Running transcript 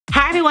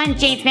everyone,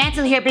 Jaymes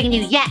Mansfield here bringing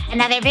you yet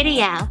another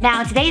video. Now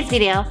in today's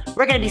video,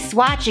 we're going to be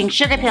swatching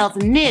Sugarpill'S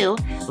new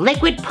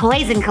liquid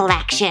poison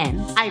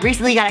collection. I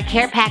recently got a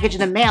care package in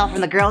the mail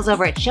from the girls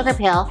over at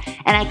Sugarpill,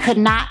 and I could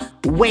not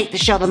wait to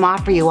show them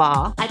off for you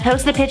all. I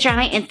posted a picture on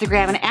my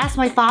Instagram and asked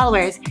my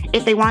followers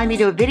if they wanted me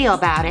to do a video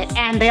about it,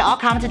 and they all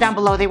commented down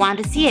below they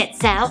wanted to see it,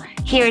 so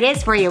here it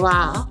is for you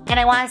all. And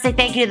I want to say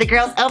thank you to the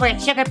girls over at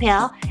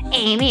Sugarpill,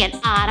 Amy and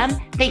Autumn.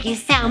 Thank you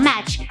so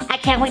much. I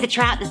can't wait to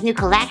try out this new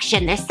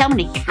collection. There's so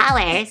many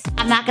colors.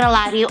 I'm not gonna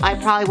lie to you, I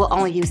probably will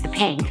only use the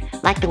pink,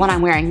 like the one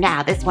I'm wearing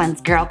now. This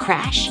one's Girl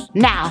Crush.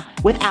 Now,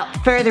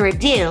 without further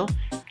ado,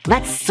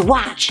 let's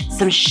swatch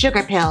some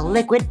Sugarpill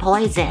liquid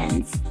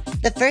poisons.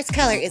 The first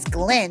color is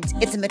Glint.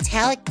 It's a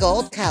metallic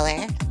gold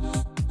color.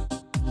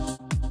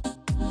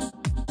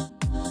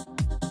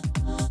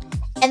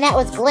 And that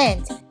was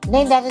Glint,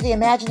 named after the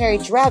imaginary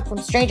drug from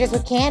Strangers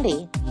with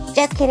Candy.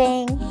 Just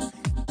kidding.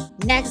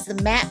 Next, the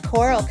matte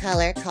coral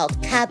color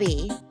called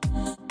Cubby.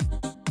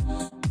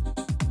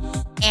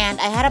 And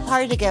I had a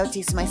party to go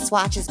to, so my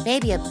swatches may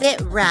be a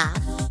bit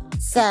rough.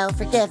 So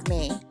forgive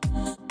me.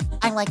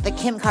 I'm like the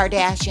Kim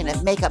Kardashian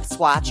of makeup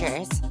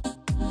swatchers.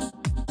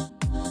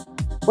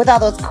 With all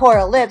those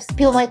coral lips,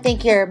 people might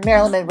think you're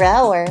Marilyn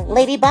Monroe or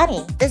Lady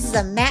Bunny. This is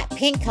a matte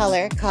pink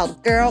color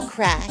called Girl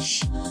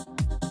Crush.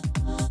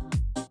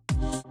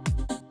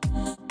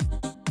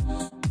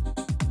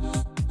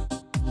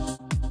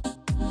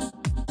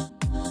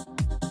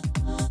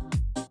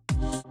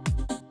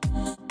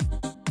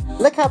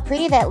 Look how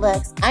pretty that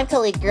looks. I'm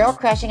totally girl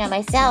crushing on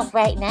myself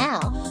right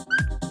now.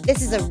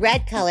 This is a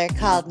red color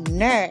called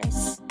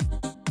Nurse.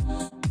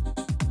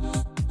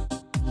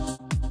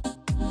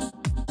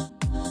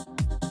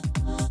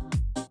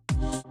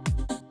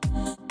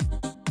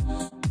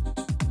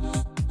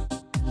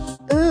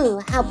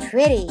 Ooh, how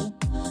pretty.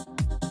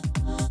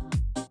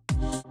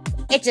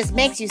 It just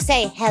makes you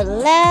say,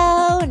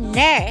 hello,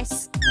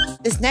 nurse.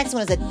 This next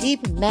one is a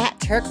deep matte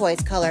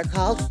turquoise color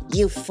called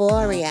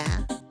Euphoria.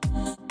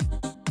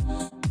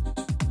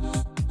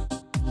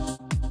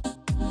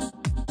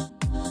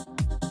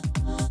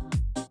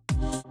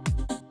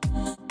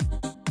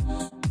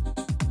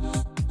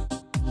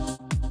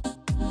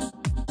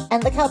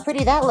 And look how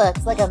pretty that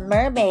looks, like a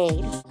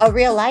mermaid. A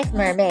real-life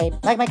mermaid,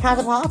 like my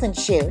Cosmopolitan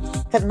shoot.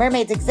 Because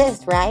mermaids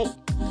exist, right?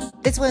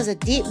 This one is a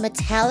deep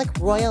metallic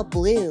royal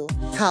blue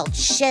called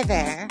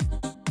Shiver.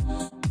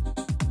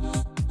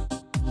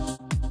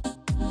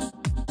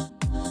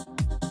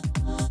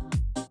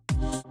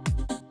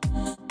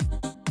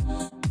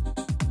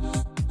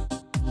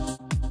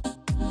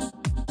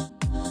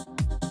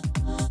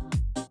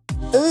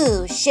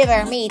 Ooh,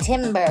 shiver me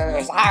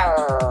timbers.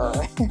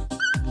 Arr.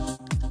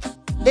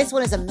 This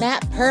one is a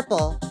matte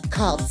purple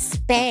called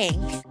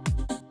Spank.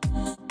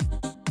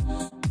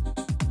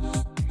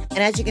 And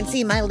as you can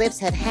see, my lips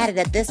have had it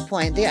at this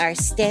point. They are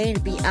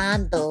stained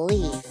beyond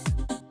belief.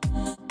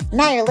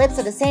 Now your lips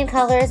are the same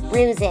color as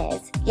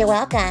bruises. You're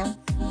welcome.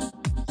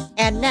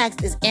 And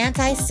next is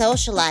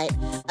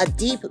Anti-Socialite, a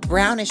deep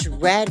brownish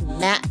red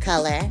matte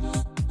color.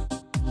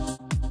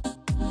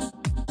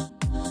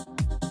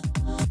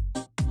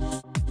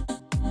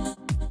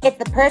 It's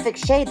the perfect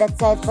shade that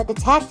says, but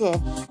detective,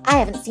 I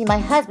haven't seen my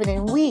husband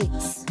in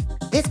weeks.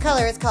 This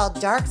color is called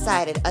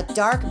Dark-Sided, a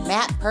dark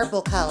matte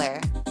purple color.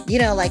 You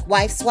know, like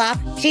wife swap?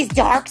 She's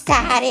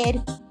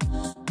dark-sided.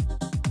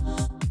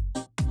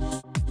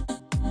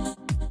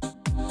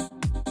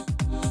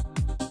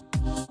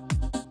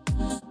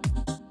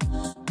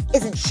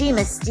 Isn't she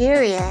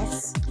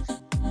mysterious?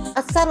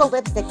 A subtle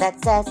lipstick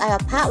that says, I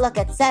have a potluck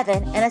at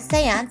 7 and a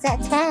seance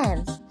at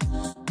 10.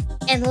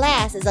 And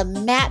last is a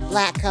matte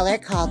black color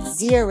called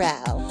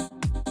Zero.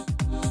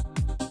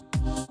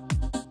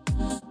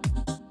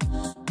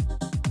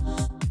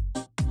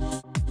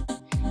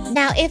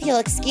 Now, if you'll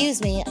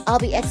excuse me, I'll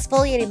be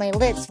exfoliating my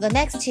lips for the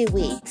next 2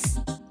 weeks.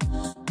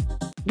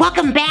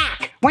 Welcome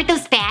back! Weren't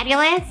those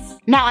fabulous?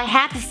 Now, I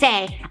have to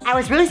say, I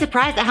was really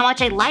surprised at how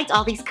much I liked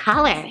all these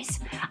colors.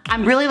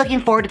 I'm really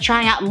looking forward to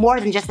trying out more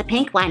than just the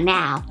pink one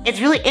now.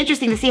 It's really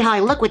interesting to see how I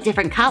look with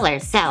different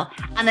colors, so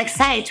I'm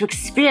excited to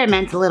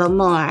experiment a little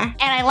more.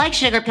 And I like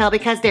Sugarpill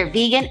because they're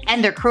vegan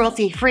and they're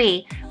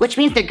cruelty-free, which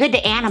means they're good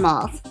to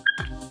animals.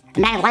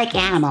 And I like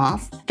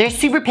animals. They're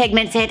super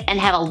pigmented and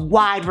have a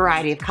wide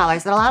variety of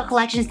colors that a lot of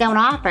collections don't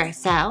offer,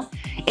 so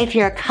if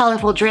you're a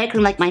colorful drag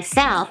queen like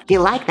myself, you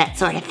like that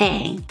sort of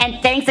thing.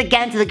 And thanks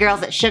again to the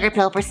girls at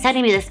Sugarpill for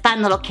sending me this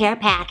fun little care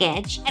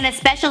package. And a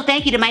special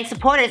thank you to my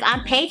supporters on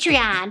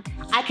Patreon.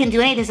 I couldn't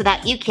do any of this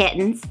without you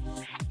kittens.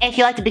 If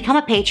you'd like to become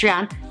a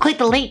Patreon, click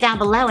the link down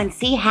below and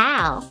see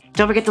how.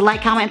 Don't forget to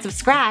like, comment, and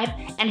subscribe,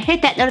 and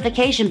hit that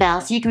notification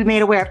bell so you can be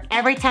made aware of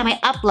every time I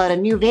upload a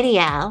new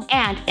video.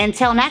 And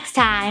until next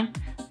time,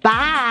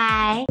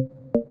 bye!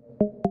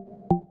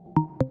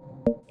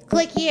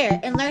 Click here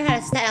and learn how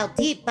to style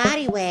deep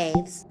body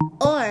waves.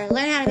 Or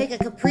learn how to make a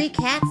capri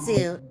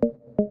catsuit.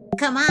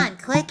 Come on,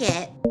 click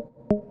it.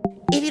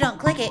 If you don't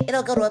click it,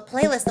 it'll go to a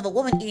playlist of a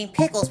woman eating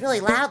pickles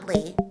really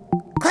loudly.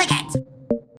 Click it!